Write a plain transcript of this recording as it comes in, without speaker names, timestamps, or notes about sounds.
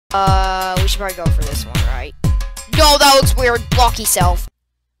We should probably go for this one, right? No, that looks weird. Block yourself.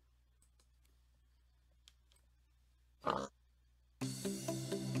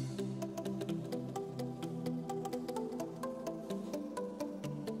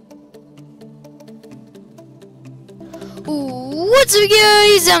 What's up,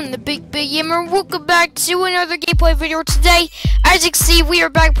 guys? I'm the PigPigGamer. Welcome back to another gameplay video today. As you can see, we are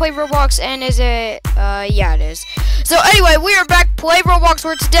back playing Roblox, and is it? Yeah, it is. So anyway, we are back playing Roblox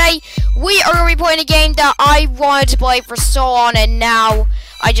for today. We are gonna be playing a game that I wanted to play for so long, and now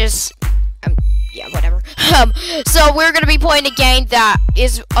I just, yeah, whatever. So we're gonna be playing a game that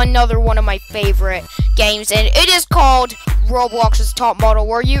is another one of my favorite games, and it is called Roblox's Top Model,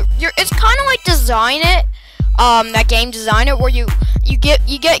 where it's kind of like Design It. That game Design It, where you get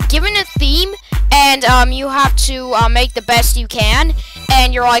given a theme, and you have to make the best you can,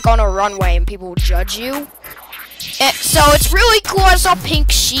 and you're like on a runway and people will judge you. So it's really cool. I saw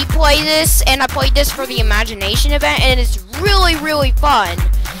Pink Sheep play this, and I played this for the Imagination event, and it's really fun.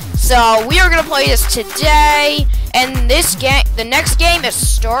 So we are gonna play this today, and the next game is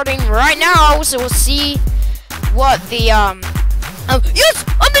starting right now. So we'll see what the yes, I'm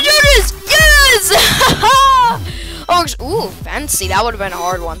the judges. Yes. Oh, ooh, fancy. That would have been a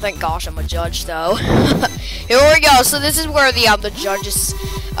hard one. Thank gosh I'm a judge, though. Here we go. So this is where the judges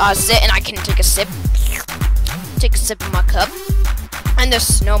sit, and I can take a sip. Take a sip of my cup. And the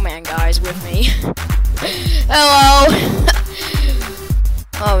snowman guy's with me. Hello.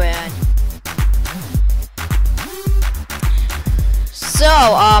 Oh man. So,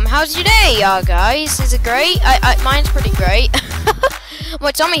 how's your day, guys? Is it great? Mine's pretty great.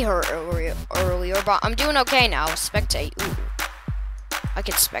 My tummy hurt earlier, but I'm doing okay now. Spectate. Ooh. I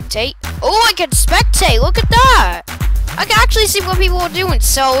can spectate. Oh, I can spectate. Look at that. I can actually see what people are doing.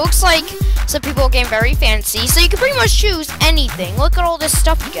 So, it looks like some people are getting very fancy. So, you can pretty much choose anything. Look at all this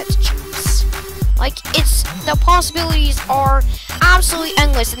stuff you get to choose. Like, the possibilities are absolutely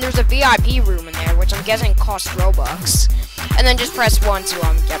endless. And there's a VIP room in there, which I'm guessing costs Robux. And then just press 1 to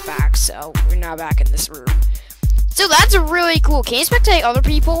get back. So, we're now back in this room. So that's really cool. Can you spectate other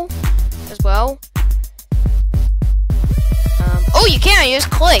people as well? Oh, you can. You just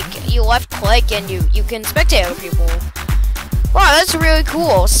click. You left click and you can spectate other people. Wow, that's really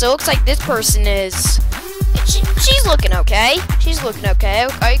cool. So it looks like this person is... She's looking okay. She's looking okay.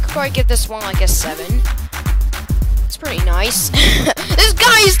 I could probably give this one like a 7. It's pretty nice. This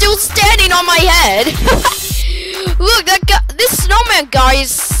guy is still standing on my head. Look, that guy, this snowman guy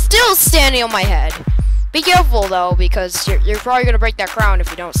is still standing on my head. Be careful though, because you're probably gonna break that crown if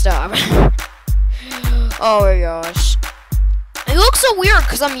you don't stop. Oh my gosh. It looks so weird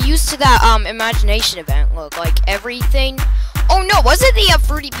because I'm used to that Imagination event look, like everything. Oh no, was it the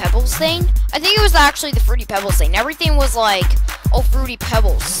Fruity Pebbles thing? I think it was actually the Fruity Pebbles thing. Everything was like, oh, Fruity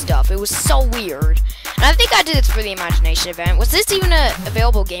Pebbles stuff. It was so weird. And I think I did this for the Imagination event. Was this even an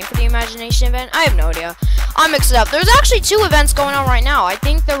available game for the Imagination event? I have no idea. I'm mixed up. There's actually 2 events going on right now. I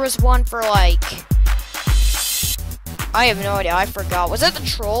think there was one for like... I have no idea. I forgot. Was that the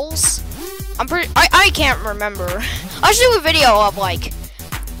Trolls? I can't remember. I'll show you a video of like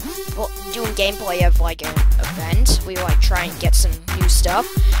doing gameplay of like an event. We like try and get some new stuff.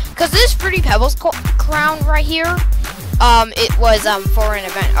 Cause this Fruity Pebbles crown right here, it was for an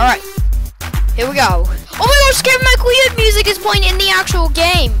event. All right, here we go. Oh my gosh, Kevin McLeod music is playing in the actual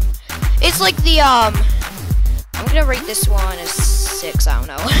game. It's like the I'm gonna rate this one as 6. I don't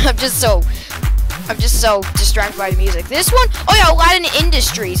know. I'm just so distracted by the music. This one, oh yeah, Aladdin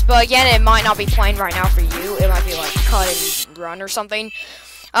Industries, but again, it might not be playing right now for you. It might be like cut and run or something.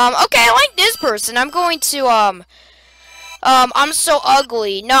 Okay, I like this person. I'm going to, I'm so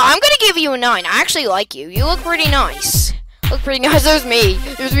ugly. No, I'm gonna give you a 9. I actually like you. You look pretty nice. Look pretty nice. There's me.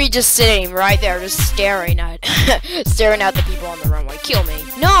 There's me just sitting right there, just staring at, staring at the people on the runway. Kill me.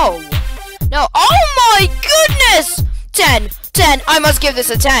 No. No. Oh my goodness. 10. 10. I must give this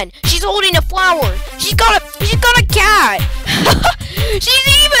a 10. She's holding a flower. She's got a cat. She's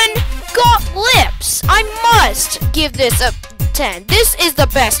even got lips. I must give this a 10. This is the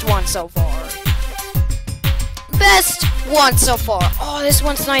best one so far. Best one so far. Oh, this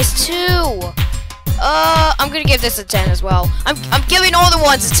one's nice too. I'm gonna give this a 10 as well. I'm giving all the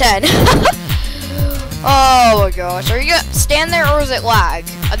ones a 10. Oh my gosh. Are you gonna stand there or is it lag?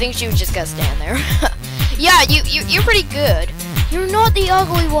 I think she was just gonna stand there. Yeah, you're pretty good. You're not the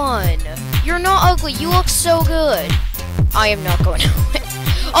ugly one. You're not ugly. You look so good. I am not going to win.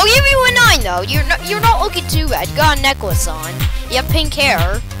 I'll give you a 9 though. You're not looking too bad. You got a necklace on. You have pink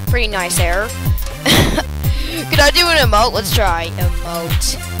hair. Pretty nice hair. Can I do an emote? Let's try.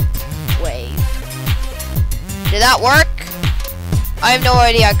 Emote. Wave. Did that work? I have no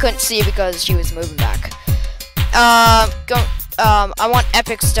idea. I couldn't see it because she was moving back. I want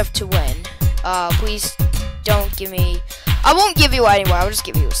epic stuff to win. Please don't give me. I won't give you anyway. I'll just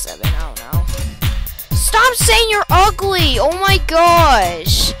give you a 7. I don't know. Stop saying you're ugly. Oh my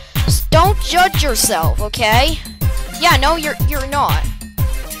gosh. Just don't judge yourself, okay? Yeah, no, you're not.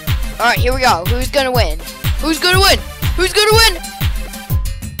 All right, here we go. Who's gonna win? Who's gonna win? Who's gonna win?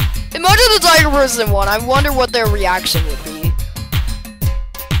 Imagine the tiger person won. I wonder what their reaction would be.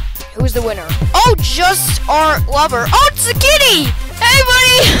 Who's the winner? Oh, just our lover. Oh, it's a kitty! Hey,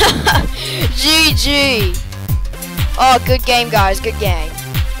 buddy! GG. Oh, good game, guys. Good game.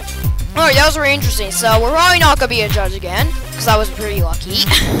 Alright, that was very interesting. So, we're probably not going to be a judge again, because I was pretty lucky.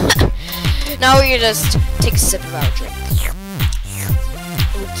 Now we can just take a sip of our drink.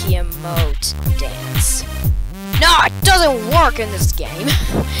 Ookie emote dance. No, it doesn't work in this game.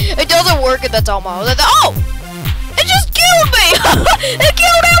 It doesn't work in the top model. Oh! It just killed me! It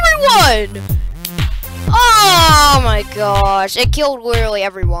killed everyone! Oh my gosh. It killed literally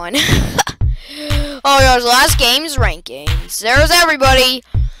everyone. Oh my gosh, last game's rankings. There's everybody.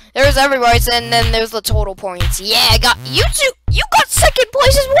 There's everybody, and then there's the total points. Yeah, you got second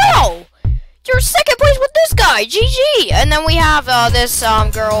place as well! You're second place with this guy, GG! And then we have this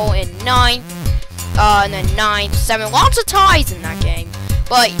girl in 9th, and then 9th, 7th. Lots of ties in that game.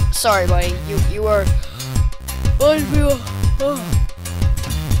 But, sorry buddy, you were... Lots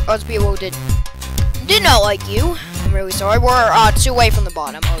of people did not like you. I'm really sorry. We're 2 away from the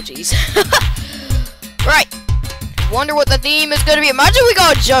bottom. Oh jeez. Right. Wonder what the theme is gonna be. Imagine we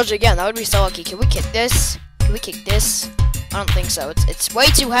got a judge again. That would be so lucky. Can we kick this? Can we kick this? I don't think so. It's way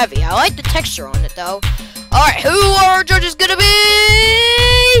too heavy. I like the texture on it though. Alright, who are our judges gonna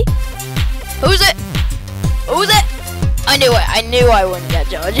be? Who's it? Who's it? I knew it. I knew I wouldn't get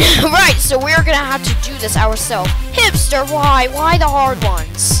judged. Right, so we're gonna have to do this ourselves. Hipster, why? Why the hard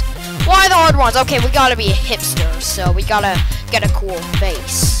ones? Why the hard ones? Okay, we gotta be a hipster, so we gotta get a cool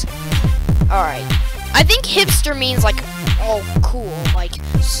face. Alright. I think hipster means like, oh, cool, like,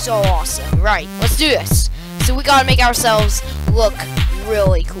 so awesome. Right, let's do this. So we gotta make ourselves look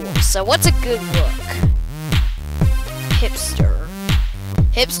really cool. So what's a good look? Hipster.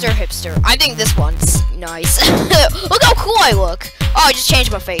 Hipster. I think this one's nice. Look how cool I look. Oh, I just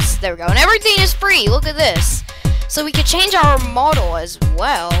changed my face. There we go. And everything is free. Look at this. So we could change our model as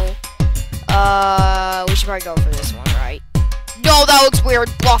well. We should probably go for this one, right? No, that looks weird.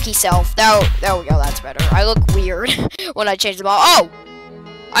 Blocky self. There we go. That's better. I look weird when I change the model. Oh!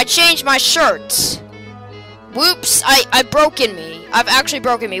 I changed my shirt. Whoops. I broken me. I've actually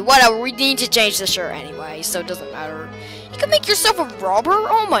broken me. Whatever. We need to change the shirt anyway, so it doesn't matter. You can make yourself a robber?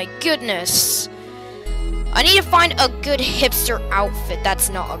 Oh my goodness. I need to find a good hipster outfit that's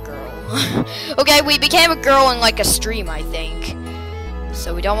not a girl. Okay, we became a girl in like a stream, I think.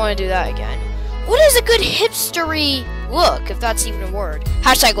 So we don't want to do that again. What is a good hipstery look, if that's even a word?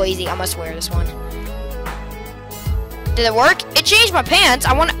 Hashtag lazy. I must wear this one. Did it work? It changed my pants.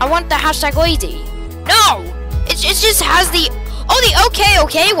 I want the hashtag lazy. No! It just has the... Oh, the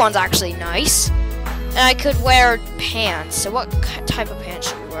okay one's actually nice. And I could wear pants. So what type of pants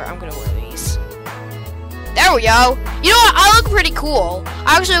should we wear? I'm gonna wear these. There we go. You know what? I look pretty cool.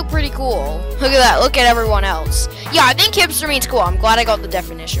 I actually look pretty cool. Look at that. Look at everyone else. Yeah, I think hipster means cool. I'm glad I got the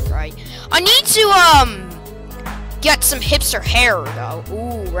definition right. I need to, get some hipster hair, though.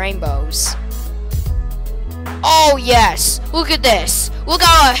 Ooh, rainbows. Oh, yes. Look at this. Look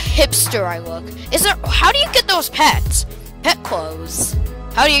how a hipster I look. How do you get those pets? Pet clothes.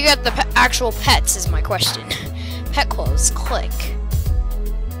 How do you get the actual pets is my question. Pet clothes. Click.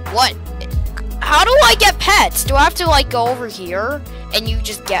 What? How do I get pets? Do I have to, like, go over here and you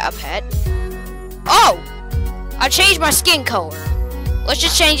just get a pet? Oh! I changed my skin color. Let's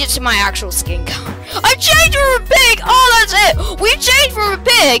just change it to my actual skin color. I changed from a pig! Oh, that's it! We changed from a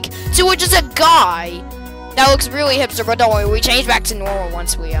pig to just a guy. That looks really hipster, but don't worry. We changed back to normal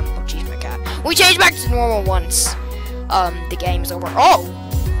once we, oh, jeez, my cat. We changed back to normal once, the game's over. Oh!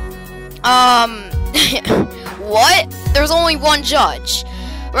 What? There's only one judge.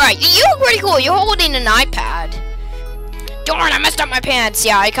 Right, you look pretty cool. You're holding an iPad. Darn, I messed up my pants.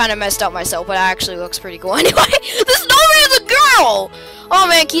 Yeah, I kind of messed up myself, but it actually looks pretty cool. Anyway, the snowman is a girl! Oh,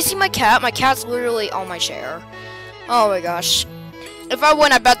 man, can you see my cat? My cat's literally on my chair. Oh, my gosh. If I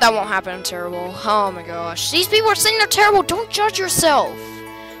win, I bet that won't happen. I'm terrible. Oh, my gosh. These people are saying they're terrible. Don't judge yourself.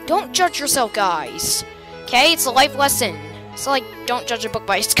 Don't judge yourself, guys. Okay? It's a life lesson. It's like, don't judge a book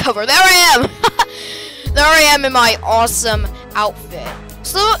by its cover. There I am! There I am in my awesome outfit.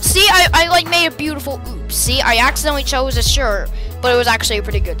 So, see, I like made a beautiful oops. See, I accidentally chose a shirt, but it was actually a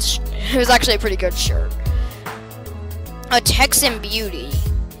pretty good shirt. A Texan beauty.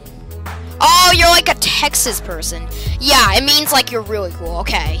 Oh, you're like a Texas person. Yeah, it means like you're really cool.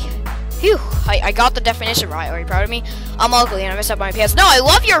 Okay. Phew, I got the definition right. Are you proud of me? I'm ugly and I messed up my pants. No, I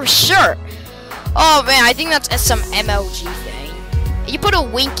love your shirt. Oh man, I think that's some MLG thing. You put a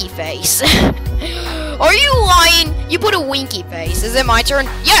winky face. Are you lying? You put a winky face. Is it my turn?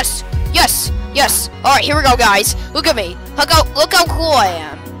 Yes, yes, yes. All right, here we go, guys. Look at me. Look how cool I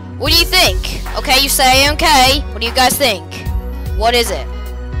am. What do you think? Okay, you say okay. What do you guys think? What is it?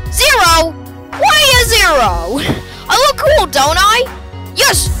 0. Why a 0? I look cool, don't I?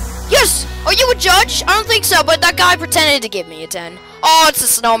 Yes. Yes! Are you a judge? I don't think so, but that guy pretended to give me a 10. Oh, it's a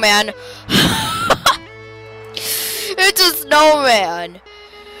snowman. It's a snowman.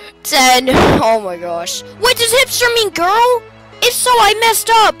 10. Oh my gosh. Wait, does hipster mean girl? If so, I messed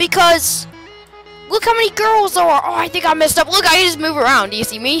up because... Look how many girls there are. Oh, I think I messed up. Look, I can just move around. Do you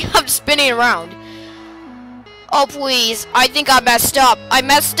see me? I'm spinning around. Oh, please. I think I messed up. I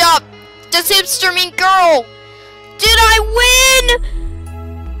messed up. Does hipster mean girl? Did I win?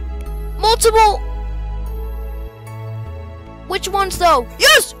 Multiple. Which ones though?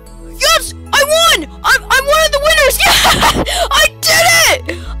 Yes! Yes! I won! I'm one of the winners! Yeah! I did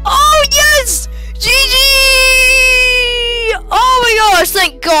it! Oh yes! GG! Oh my gosh,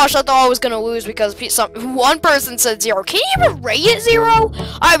 thank gosh, I thought I was gonna lose because one person said 0. Can you even rate it 0?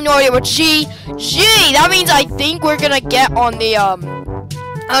 I have no idea what G. That means I think we're gonna get on the oh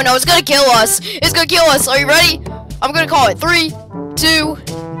no, it's gonna kill us. It's gonna kill us. Are you ready? I'm gonna call it 3, 2,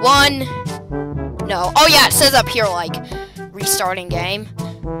 1. No. Oh yeah, it says up here like restarting game.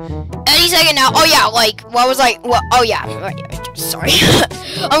 Any second now. Oh yeah, like what was like what? Oh yeah. Sorry.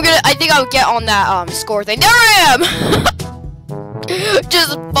 I think I'll get on that score thing. There I am.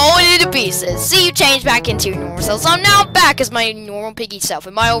 Just falling into pieces. See, you changed back into your normal self. So I'm now back as my normal piggy self.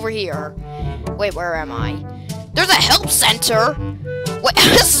 Am I over here? Wait, where am I? There's a help center. Wait,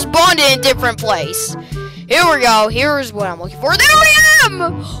 I spawned in a different place. Here we go. Here's what I'm looking for. There I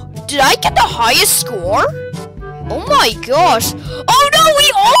am! Did I get the highest score? Oh my gosh. Oh no,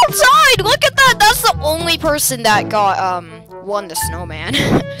 we all died! Look at that. That's the only person that got, won the snowman.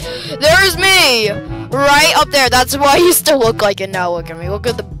 There's me! Right up there. That's why you still look like it now. Look at me. Look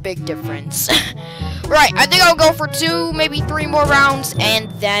at the big difference. Right, I think I'll go for 2, maybe 3 more rounds, and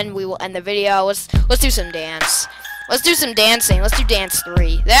then we will end the video. Let's do some dance. Let's do some dancing. Let's do dance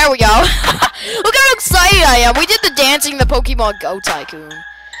 3. There we go. Look how excited I am. We did the dancing in the Pokemon Go Tycoon.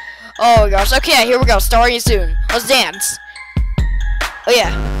 Oh gosh. Okay, here we go. Starting soon. Let's dance. Oh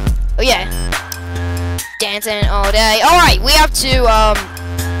yeah. Oh yeah. Dancing all day. All right, we have to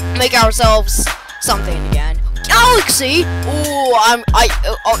make ourselves something again. Galaxy. Oh, oh my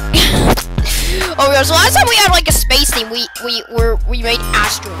gosh. So last time we had like a space theme. We made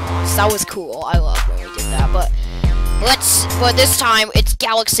astronauts. That was cool. I love when we did that. But this time it's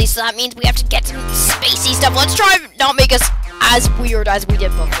galaxy, so that means we have to get some spacey stuff. Let's try not make us as weird as we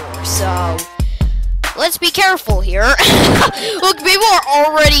did before. So let's be careful here. Look, people are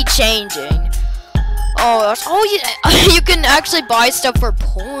already changing. Oh gosh. Oh yeah, you can actually buy stuff for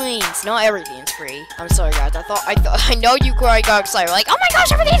points. Not everything's free. I'm sorry guys. I know you got excited. Like, oh my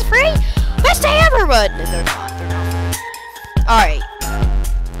gosh, everything's free. Best day ever, but they're not free. All right.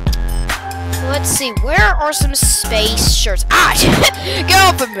 Let's see, where are some space shirts? Ah! Get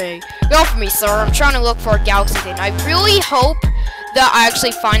off of me! Get off of me, sir. I'm trying to look for a galaxy thing. I really hope that I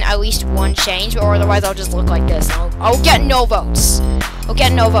actually find at least one change, or otherwise I'll just look like this. I'll get no votes. I'll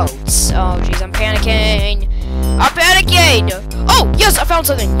get no votes. Oh, jeez, I'm panicking. I'm panicking! Oh, yes, I found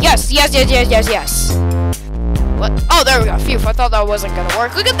something. Yes. What? Oh, there we go. Phew, I thought that wasn't gonna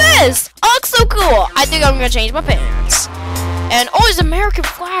work. Look at this! Oh, looks so cool. I think I'm gonna change my pants. And, oh, it's American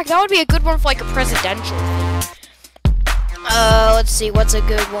flag. That would be a good one for, like, a presidential thing. Let's see. What's a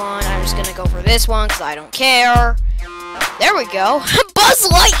good one? I'm just gonna go for this one, because I don't care. There we go. Buzz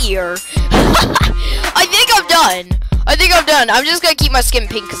Lightyear. I think I'm done. I'm just gonna keep my skin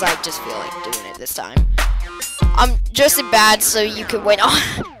pink, because I just feel like doing it this time. I'm just in bad, so you can win. Oh,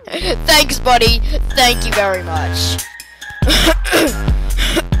 thanks, buddy. Thank you very much.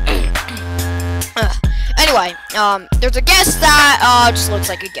 Anyway, there's a guest that, just looks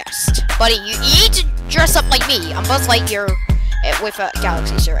like a guest. Buddy, you need to dress up like me. I'm Buzz Lightyear with a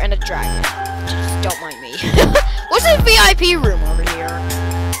galaxy shirt and a dragon. Just don't mind me. What's this VIP room over here?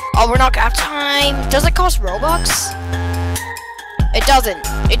 Oh, we're not gonna have time. Does it cost Robux? It doesn't.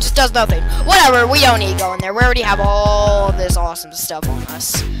 It just does nothing. Whatever, we don't need to go in there. We already have all of this awesome stuff on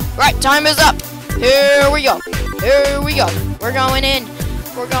us. Right, time is up. Here we go. Here we go. We're going in.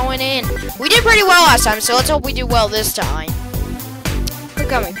 We're going in. We did pretty well last time, so let's hope we do well this time. Look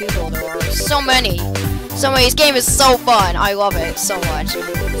how many people there are. So many. So this game is so fun. I love it so much.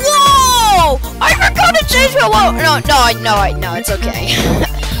 Whoa! I forgot to change my logo. No, it's okay.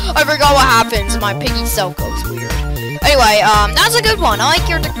 I forgot what happens. My piggy self goes weird. Anyway, that's a good one. I like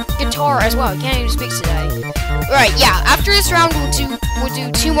your guitar as well. I can't even speak today. Alright, yeah. After this round, we'll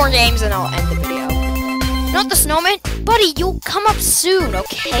do 2 more games and I'll end the video. Not the snowman, buddy. You'll come up soon,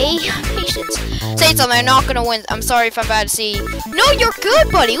 okay? Patience. Say something. I'm not gonna win. I'm sorry if I'm bad to see. No, you're good,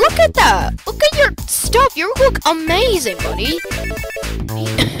 buddy. Look at that. Look at your stuff. You look amazing, buddy.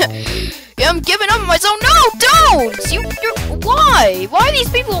 Yeah, I'm giving up on myself. No, don't. You're why? Why are these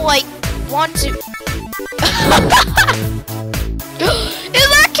people like want to? Is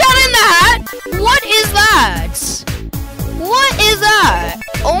that cat in the hat? What is that? What is that?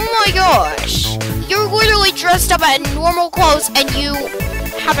 Oh my gosh. You're literally dressed up in normal clothes and you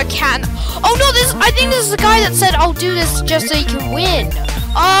have a cat. Oh no, I think this is the guy that said I'll do this just so you can win.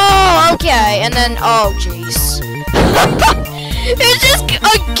 Oh, okay. And then, oh jeez. It's just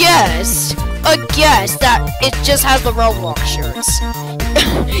a guess. A guess that it just has the Roblox shirts.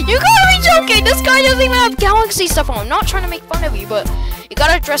 You gotta be joking. This guy doesn't even have Galaxy stuff on. I'm not trying to make fun of you, but you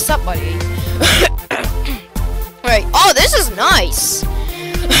gotta dress up, buddy. Right. Oh, this is nice.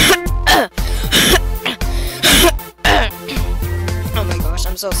 Oh my gosh,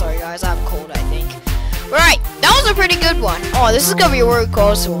 I'm so sorry, guys. I have a cold, I think. Right. That was a pretty good one. Oh, this is gonna be a really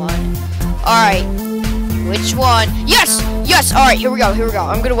close one. Alright. Which one? Yes! Yes! Alright, here we go. Here we go.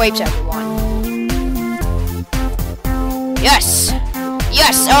 I'm gonna wave to everyone. Yes!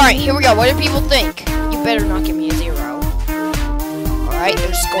 Yes! Alright, here we go. What do people think? You better not give me a 0. Alright,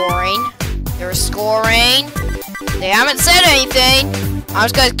 they're scoring. They're scoring. They haven't said anything. I'm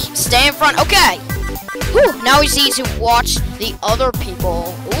just gonna stay in front. Okay. Whew, now we need to watch the other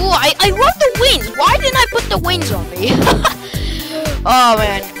people. Ooh, I love the wings. Why didn't I put the wings on me? Oh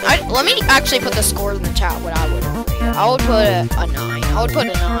man. Let me actually put the scores in the chat. What I would rate. I would put a 9. I would put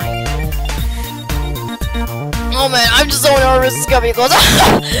a 9. Oh man, I'm just so nervous. It's gonna be close.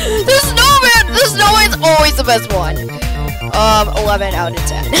 The snowman. The snowman's always the best one. 11 out of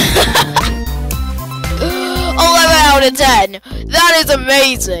 10. 11 out of 10. That is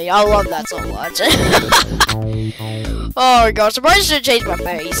amazing. I love that so much. Oh my gosh, I probably should change my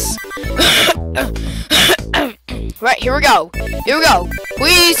face. Right, here we go. Here we go.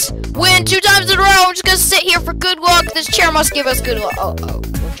 Please win 2 times in a row. I'm just gonna sit here for good luck. This chair must give us good luck. Oh,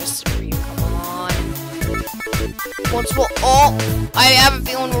 we're just 3. Come on. Once we're all. I have a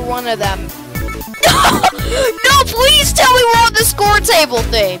feeling we're one of them. No, please tell me we're on the score table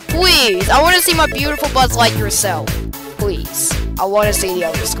thing. Please. I want to see my beautiful Buzz Lightyear yourself. Please. I want to see the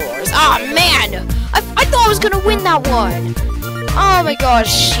other scores. Ah, man. I thought I was going to win that one. Oh, my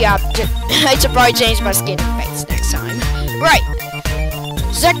gosh. Yeah. I should probably change my skin and face next time. Right.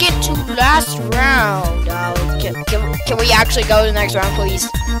 Second to last round. Can we actually go to the next round, please?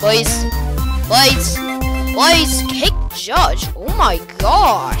 Please. Please. Please. Cake Judge. Oh, my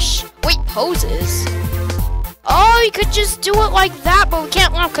gosh. Wait, poses? Oh, you could just do it like that, but we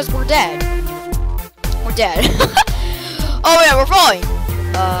can't laugh because we're dead. We're dead. Oh, yeah, we're falling.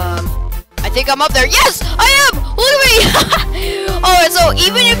 I think I'm up there. Yes, I am! Look at me! Alright, so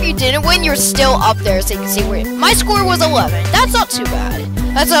even if you didn't win, you're still up there, so you can see where my score was 11. That's not too bad.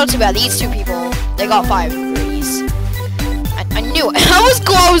 That's not too bad. These 2 people, they got 5 degrees. I knew it. I was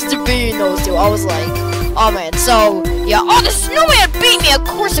close to beating those 2. I was like, oh, man. So, yeah. Oh, the snowman beat me. Of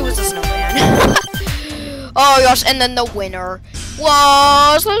course it was the snowman. Oh, gosh. And then the winner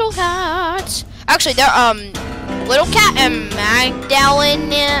was Little Cat. Actually, they're, Little Cat and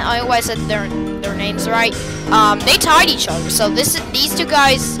Magdalene, I always said their names right. They tied each other. So these 2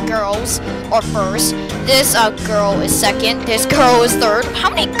 girls are first. This girl is second. This girl is third. How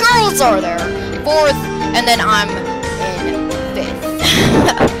many girls are there? 4th, and then I'm in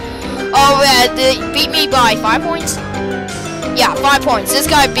 5th. Oh yeah, they beat me by 5 points. Yeah, 5 points. This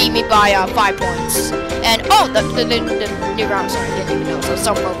guy beat me by 5 points. And oh, the new round. Sorry, I didn't even know.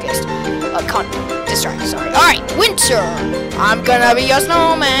 So focused. Distracted, sorry. Alright, winter. I'm gonna be a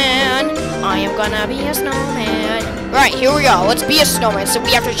snowman. I am gonna be a snowman. Right, here we go. Let's be a snowman. So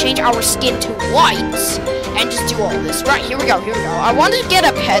we have to change our skin to white and just do all this. Right, here we go. Here we go. I wanted to get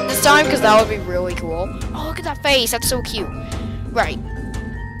a pet this time because that would be really cool. Oh, look at that face. That's so cute. Right.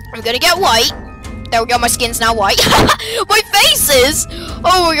 I'm gonna get white. There we go. My skin's now white. My face is.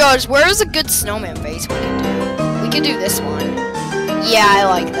 Oh my gosh. Where is a good snowman face we can do? We can do this one. Yeah, I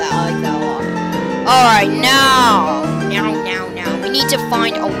like that. I like that a lot. Alright, now. We need to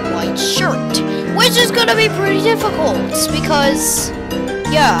find a white shirt. Which is gonna be pretty difficult. Because,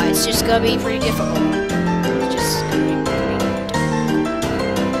 yeah, it's just gonna be pretty difficult. It's just gonna be pretty difficult.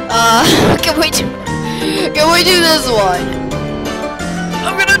 Can we do... Can we do this one?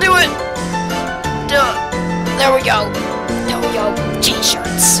 I'm gonna do it. There we go. There we go. Change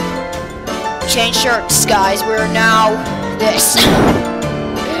shirts. Change shirts, guys. We're now this.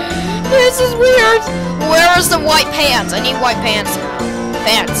 This is weird. Where is the white pants? I need white pants now.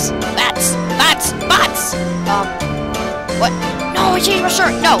 Pants. Bats. What? No, I changed my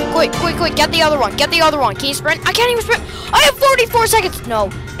shirt. No, quick. Get the other one. Get the other one. Can you sprint? I can't even sprint. I have 44 seconds.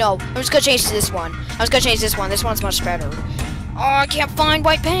 No. I'm just gonna change to this one. This one's much better. Oh, I can't find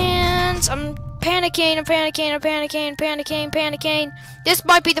white pants. I'm panicking. This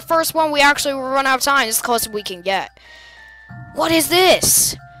might be the first one we actually will run out of time. This is the closest we can get. What is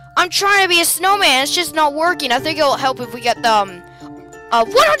this? I'm trying to be a snowman. It's just not working. I think it'll help if we get the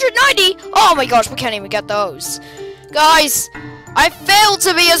 190. Oh my gosh, we can't even get those. Guys, I failed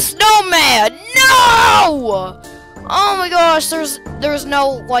to be a snowman. No! Oh my gosh, there's no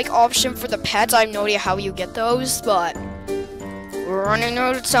like option for the pets. I have no idea how you get those, but we're running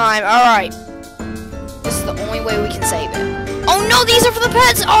out of time. All right, this is the only way we can save it. Oh no, these are for the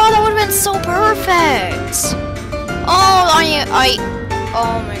pets. Oh, that would have been so perfect. Oh,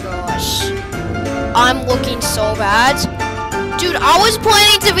 oh my gosh, I'm looking so bad. Dude, I was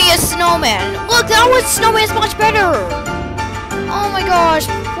planning to be a snowman. Look, that was snowman's much better. Oh my gosh,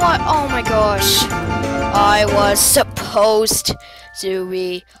 what? Oh my gosh. I was supposed to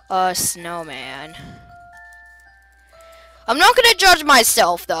be a snowman. I'm not gonna judge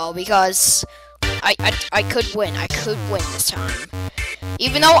myself though, because I could win. I could win this time.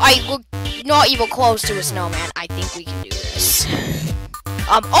 Even though I look not even close to a snowman, I think we can do this.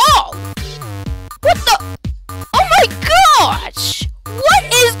 Oh! What the? Oh my gosh! What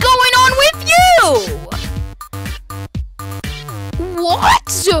is going on with you? What?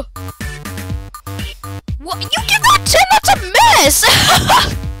 What? You give that 10? That's a mess!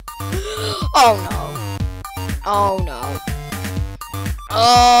 Oh no. Oh no.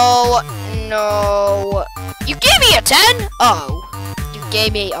 Oh no. You gave me a 10? Oh. You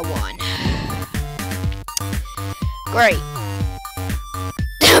gave me a 1. Great.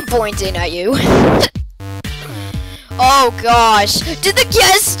 Pointing at you. Oh gosh. Did the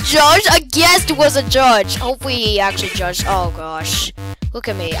guest judge? A guest was a judge. Hopefully he actually judged. Oh gosh. Look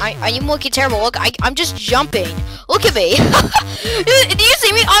at me. I am looking terrible. Look, I'm just jumping. Look at me. Do you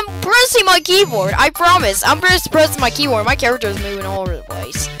see me? I'm pressing my keyboard. I promise. I'm just pressing my keyboard. My character is moving all over the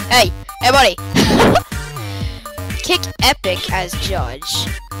place. Hey, buddy. Kick Epic as judge.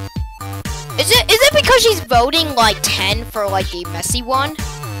 Is it because she's voting like 10 for like the messy one?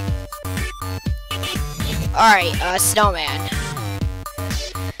 Alright, Snowman.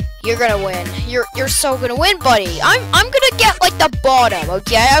 You're gonna win. You're so gonna win, buddy. I'm gonna get like the bottom,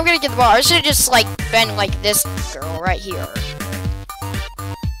 okay? I'm gonna get the bottom. I should've just like been like this girl right here.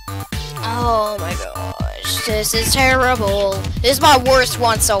 Oh my gosh. This is terrible. This is my worst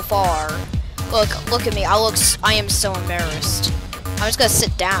one so far. Look at me. I am so embarrassed. I'm just gonna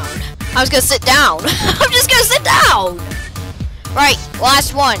sit down. I'm just gonna sit down. Right,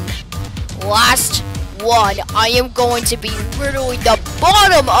 last one. I am going to be literally the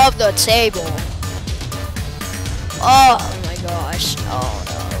bottom of the table. Oh my gosh. Oh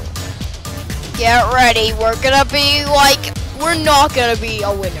no. Get ready. We're gonna be like, we're not gonna be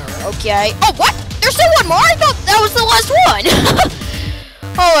a winner, okay? Oh, what? There's still one more? I thought that was the last one.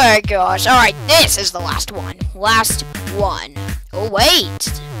 Oh my gosh. Alright, this is the last one. Oh,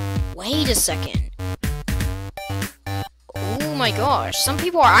 wait a second. Oh my gosh. Some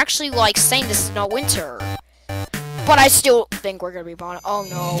people are actually like saying this is not winter. But I still think we're gonna be bottom. Oh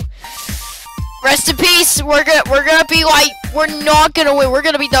no. Rest in peace. We're gonna be like, we're not gonna win. We're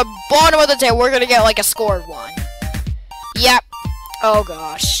gonna be the bottom of the table. We're gonna get like a scored one. Yep. Oh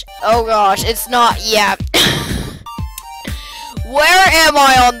gosh. It's not. Yep. Where am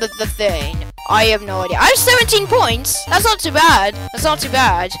I on the thing? I have no idea. I have 17 points. That's not too bad.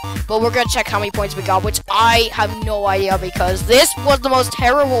 But we're gonna check how many points we got, which I have no idea because this was the most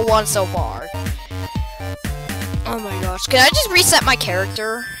terrible one so far. Oh my gosh. Can I just reset my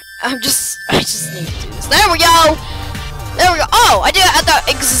character? I just need to do this. There we go! Oh, I did it at the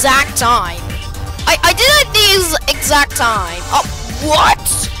exact time. I did it at the exact time. Oh, what?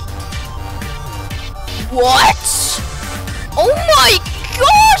 Oh my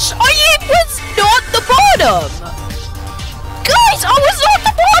gosh! I was not the bottom! Guys, I was not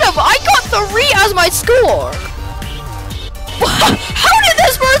the bottom! I got 3 as my score! How did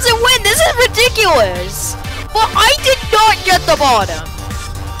this person win? This is ridiculous! But I did not get the bottom!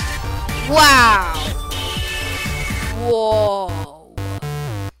 Wow! Whoa!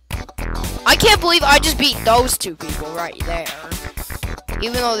 I can't believe I just beat those 2 people right there.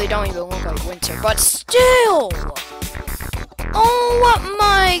 Even though they don't even look like winter, but still! Oh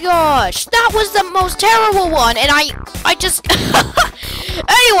my gosh! That was the most terrible one, and I just...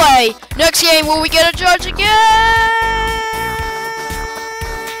 Anyway, next game, will we get a judge again?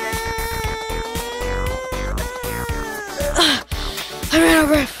 I ran out of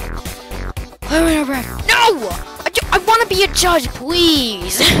breath. I ran out of breath. No! I want to be a judge,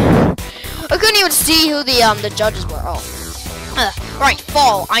 please. I couldn't even see who the judges were. Oh. Right,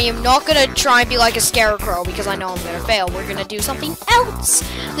 fall. I am not gonna try and be like a scarecrow because I know I'm gonna fail. We're gonna do something else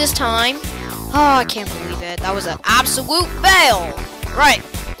this time. Oh, I can't believe it. That was an absolute fail. Right,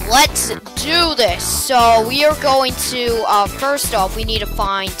 let's do this. So we are going to, first off, we need to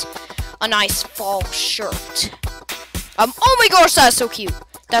find a nice fall shirt. Oh my gosh, that's so cute.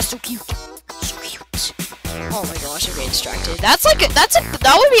 That's so cute. So cute. Oh my gosh, I'm getting distracted. That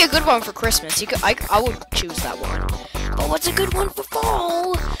would be a good one for Christmas. I would choose that one. But what's a good one for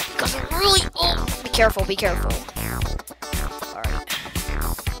fall? Because I'm really, be careful, be careful. Alright.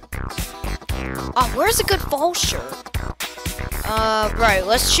 Oh, where's a good fall shirt? Right,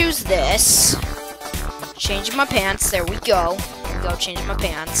 let's choose this. Changing my pants, there we go. There we go, changing my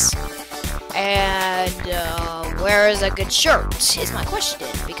pants. And, where is a good shirt, is my question.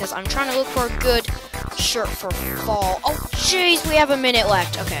 Because I'm trying to look for a good shirt for fall. Oh, jeez, we have a minute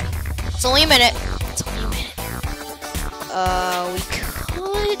left. Okay. It's only a minute. It's only a minute.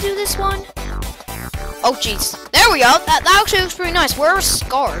 We could do this one. Oh, jeez. There we go. That actually looks pretty nice. Where are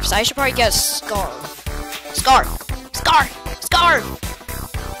scarves? I should probably get a scarf. Scarf. Scarf. Scarf.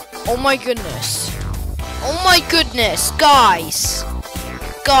 Oh, my goodness. Oh, my goodness. Guys.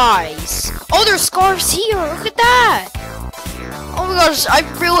 Guys. Oh, there's scarves here. Look at that. Oh, my gosh. I'm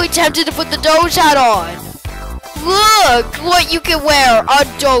really tempted to put the Doge hat on. Look what you can wear. A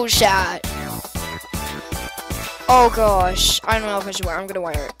Doge hat. Oh gosh, I don't know if I should wear it. I'm gonna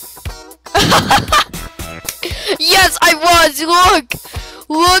wear it. Yes, I was.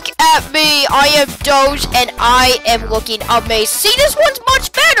 Look at me. I am Doge, and I am looking amazing. See, this one's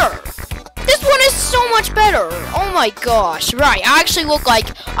much better. This one is so much better. Oh my gosh. Right, I actually look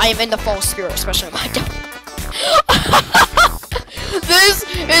like I am in the fall spirit, especially my Doge. This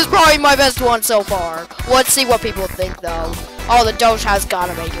is probably my best one so far. Let's see what people think, though. Oh, the Doge has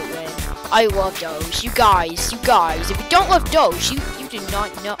gotta make it win. I love Doge. You guys, if you don't love Doge, you do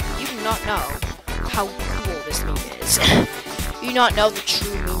not know how cool this meme is. You do not know the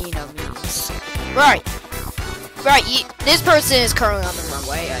true meaning of memes. Right. This person is currently on the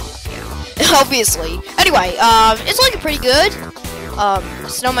runway. Yeah, obviously. Anyway, it's looking pretty good.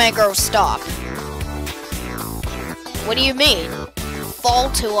 Snowman girl, stop. What do you mean? Fall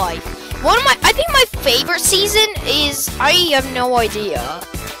to life. I think my favorite season is, I have no idea.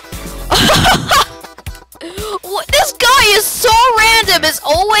 This guy is so random. Is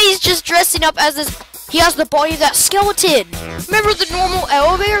always just dressing up as this. He has the body of that skeleton. Remember the normal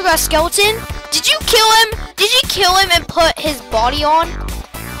elevator, that skeleton? Did you kill him? Did you kill him and put his body on?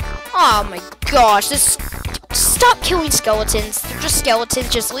 Oh my gosh. Stop killing skeletons. They're just skeletons.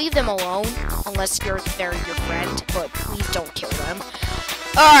 Just leave them alone. Unless they're your friend. But please don't kill them.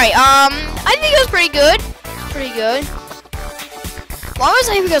 Alright, I think it was pretty good. Pretty good. What was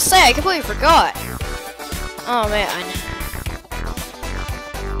I even gonna say? I completely forgot. Oh man.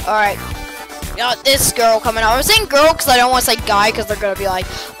 Alright. Got this girl coming out. I was saying girl because I don't want to say guy because they're gonna be like,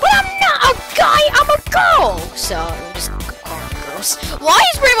 but I'm not a guy, I'm a girl. So I'm just calling them girls. Why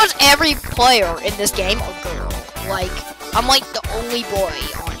is pretty much every player in this game a girl? Like, I'm like the only boy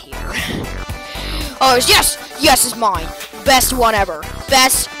on here. Oh yes, yes is mine. Best one ever.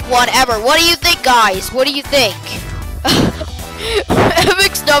 Best one ever. What do you think, guys? What do you think?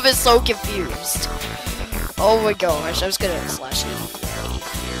 Epic Stuff is so confused. Oh my gosh, I was gonna slash you.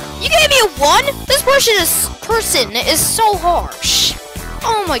 You gave me a 1? This person is so harsh.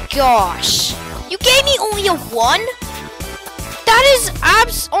 Oh my gosh. You gave me only a 1? That is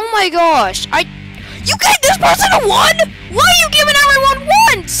oh my gosh. You gave this person a 1? Why are you giving everyone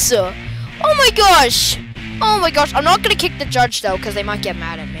 1s? Oh my gosh. Oh my gosh. I'm not gonna kick the judge though, because they might get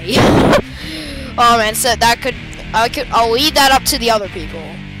mad at me. Oh man, so I'll leave that up to the other people.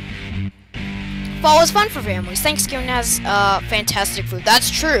 Fall is fun for families. Thanksgiving has fantastic food. That's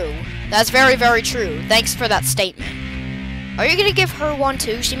true. That's very, very true. Thanks for that statement. Are you gonna give her 1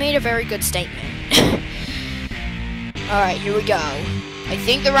 too? She made a very good statement. Alright, here we go. I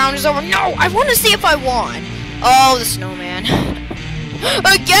think the round is over. No, I want to see if I won. Oh, the snowman.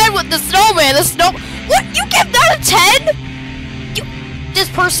 Again with the snowman. What? You give that a 10? This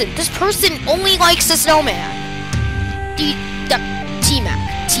person only likes the snowman. T-Mac.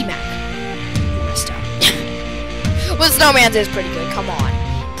 But Snowman's is pretty good. Come on.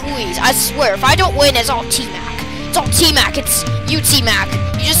 Please, I swear, if I don't win, it's all T-Mac. It's all T-Mac. It's you, T-Mac.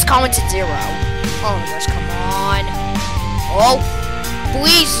 You just commented 0. Oh my gosh, come on. Oh,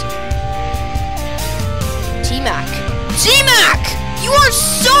 please. T-Mac. T-Mac! You are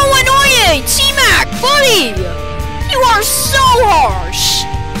so annoying! T-Mac, buddy! You are so harsh!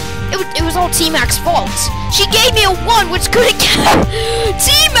 It was all T-Mac's fault. She gave me a 1, which couldn't count.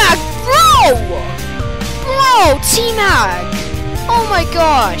 T-Mac, bro! Bro, T-Mac. Oh my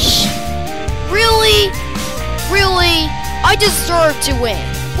gosh. Really? Really? I deserve to win.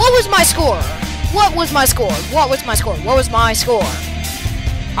 What was my score? What was my score? What was my score? What was my score?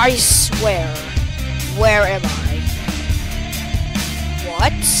 I swear. Where am I?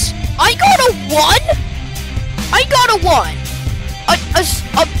 What? I got a 1? I got a 1.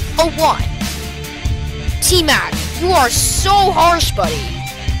 A 1. T-Mac, you are so harsh, buddy.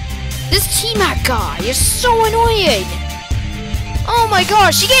 This T-Mac guy is so annoying. Oh my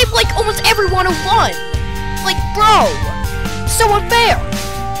gosh, he gave like almost everyone a 1. Like, bro, so unfair.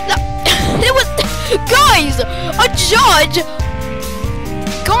 It was, guys, a judge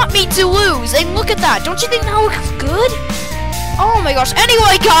got me to lose, and look at that. Don't you think that looks good? Oh my gosh.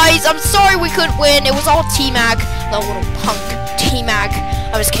 Anyway, guys, I'm sorry we couldn't win. It was all T-Mac, the little punk T-Mac.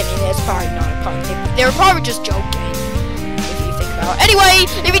 I was kidding. It's probably not a punk. They were probably just joking, if you think about it. Anyway,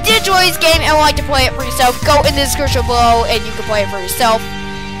 if you did enjoy this game and would like to play it for yourself, go in the description below and you can play it for yourself.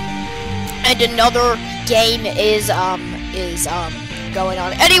 And another game is going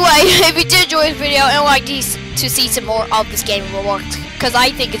on. Anyway, if you did enjoy this video and would like to see some more of this game in Roblox, because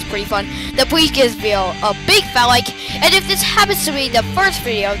I think it's pretty fun, then please give this video a big fat like. And if this happens to be the first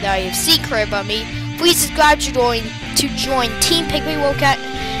video that you've seen created by me, please subscribe to join Team PigPig Wildcat.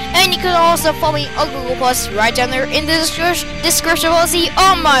 And you can also follow me on Google Plus right down there in the description below. See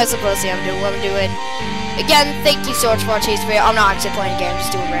all my supposed I'm doing what I'm doing. Again, thank you so much for watching this video. I'm not actually playing games,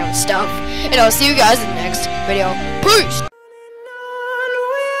 just doing random stuff. And I'll see you guys in the next video. Peace!